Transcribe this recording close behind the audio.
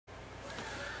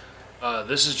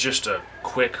This is just a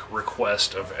quick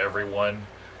request of everyone.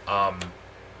 Um,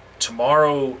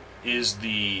 Tomorrow is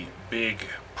the big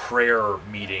prayer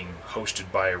meeting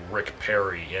hosted by Rick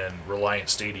Perry in Reliant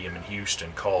Stadium in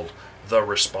Houston called The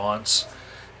Response.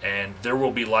 And there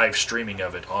will be live streaming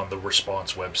of it on the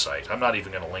Response website. I'm not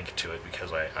even going to link to it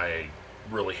because I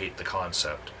really hate the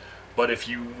concept. But if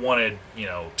you wanted,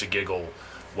 to giggle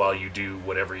while you do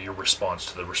whatever your response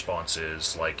to the response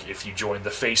is, like if you join the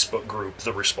Facebook group,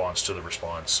 The Response to the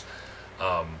Response,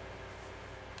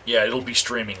 yeah, it'll be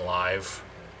streaming live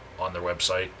on their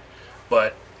website.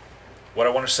 But what I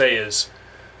want to say is,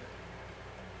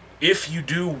 if you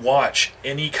do watch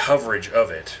any coverage of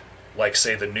it, like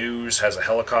say the news has a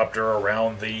helicopter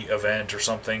around the event or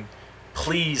something,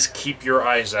 please keep your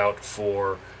eyes out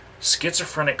for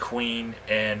Schizophrenic Queen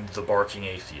and the Barking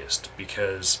Atheist,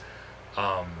 because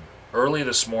early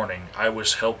this morning I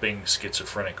was helping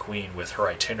Schizophrenic Queen with her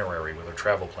itinerary, with her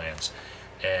travel plans,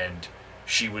 and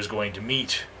she was going to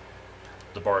meet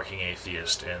the Barking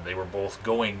Atheist, and they were both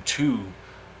going to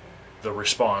the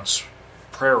Response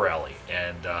prayer rally,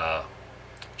 and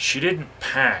she didn't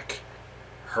pack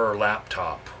her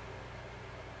laptop.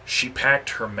 She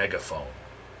packed her megaphone.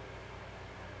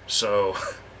 So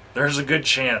there's a good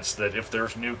chance that if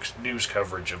there's news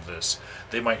coverage of this,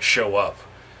 they might show up,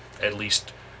 at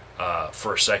least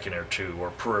for a second or two,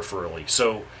 or peripherally.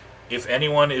 So if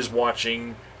anyone is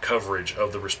watching coverage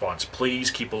of the Response,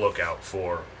 please keep a lookout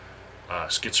for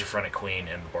Schizophrenic Queen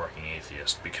and the Barking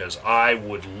Atheist, because I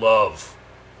would love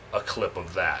a clip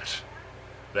of that.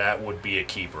 That would be a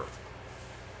keeper.